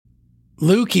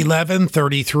Luke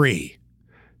 11:33.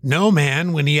 No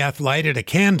man, when he hath lighted a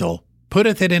candle,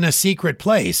 putteth it in a secret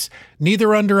place,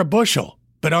 neither under a bushel,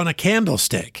 but on a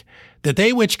candlestick, that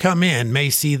they which come in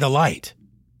may see the light.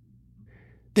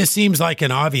 This seems like an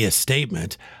obvious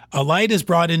statement. A light is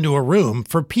brought into a room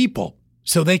for people,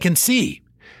 so they can see.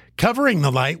 Covering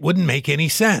the light wouldn't make any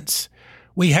sense.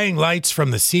 We hang lights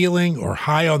from the ceiling or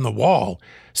high on the wall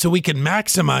so we can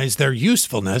maximize their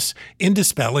usefulness in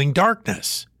dispelling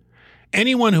darkness.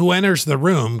 Anyone who enters the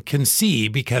room can see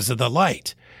because of the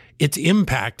light. Its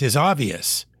impact is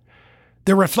obvious.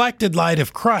 The reflected light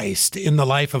of Christ in the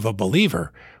life of a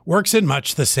believer works in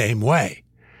much the same way.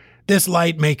 This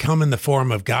light may come in the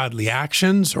form of godly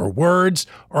actions or words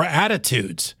or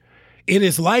attitudes. It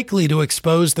is likely to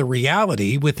expose the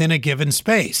reality within a given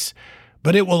space,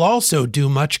 but it will also do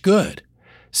much good.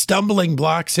 Stumbling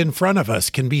blocks in front of us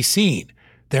can be seen,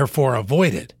 therefore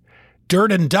avoided.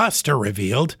 Dirt and dust are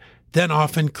revealed, then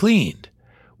often cleaned.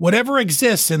 Whatever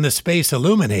exists in the space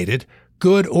illuminated,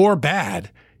 good or bad,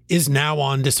 is now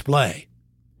on display.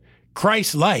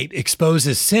 Christ's light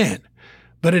exposes sin,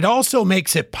 but it also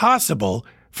makes it possible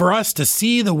for us to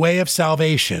see the way of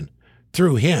salvation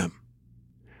through him.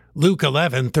 Luke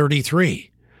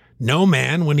 11:33. No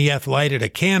man, when he hath lighted a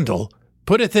candle,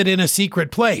 putteth it in a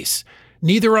secret place,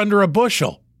 neither under a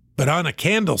bushel, but on a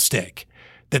candlestick,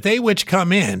 that they which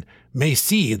come in may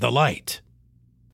see the light.